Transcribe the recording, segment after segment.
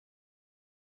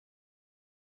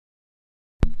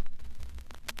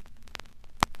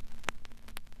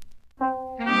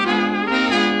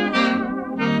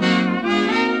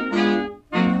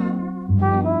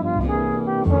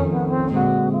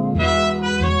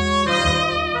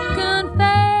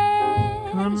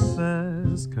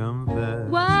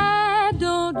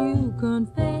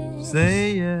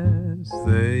Say yes,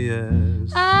 say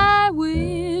yes. I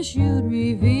wish you'd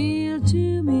reveal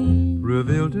to me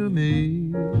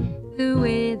the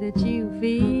way that you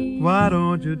feel. Why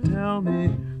don't you tell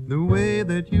me the way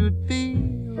that you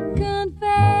feel?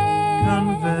 Confess,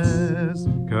 Confess,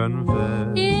 confess.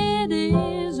 it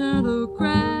isn't a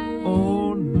crime.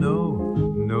 Oh no,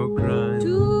 no crime.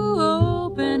 To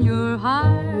open your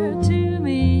heart to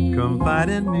me. Confide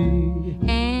in me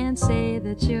and say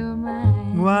that you're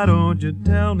mine. Why don't you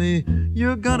tell me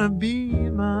you're gonna be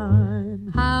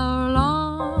mine? How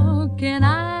long can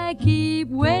I keep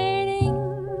waiting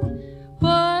for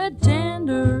a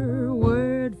tender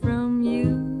word from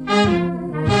you?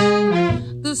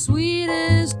 The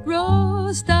sweetest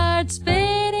rose starts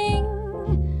fading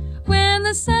when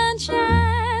the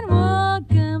sunshine won't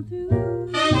come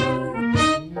through.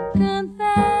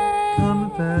 Confess,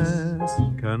 Confess,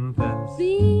 confess.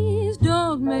 please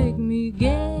don't make me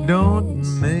guess. Don't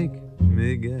make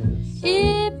me guess.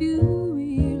 If you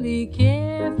really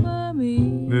care for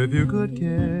me, If you could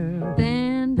care,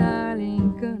 then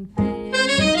darling, confess.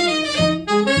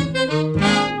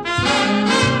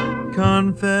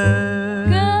 confess.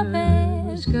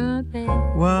 Confess, confess.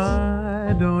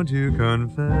 Why don't you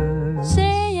confess?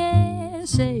 Say yes,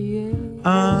 say yes.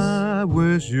 I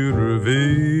wish you'd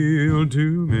reveal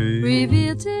to me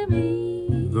Reveal to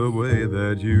me the way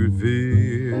that you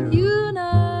feel. you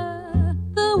know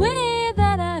the way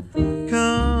that I feel.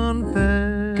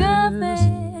 Confess.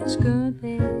 Confess,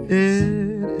 confess.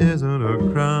 It isn't a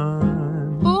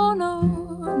crime Oh no,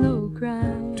 no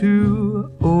crime.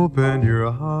 to open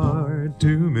your heart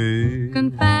to me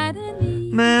Confide in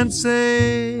me. and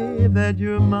say that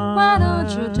you're mine. Why don't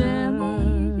you tell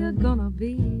me you're gonna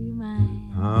be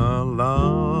mine? How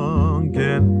long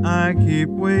can I keep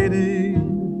waiting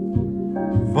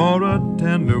for a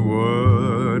tender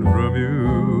word from you?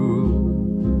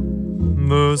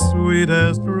 The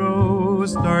sweetest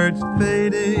rose starts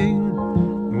fading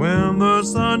when the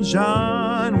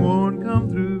sunshine won't come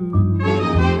through.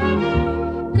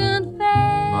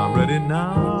 Confess, I'm ready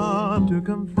now to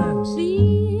confess.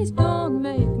 please don't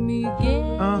make me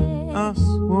guess.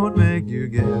 Won't make you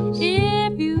guess.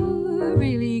 If you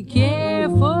really care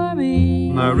for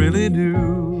me, I really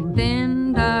do.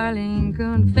 then darling,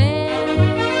 confess.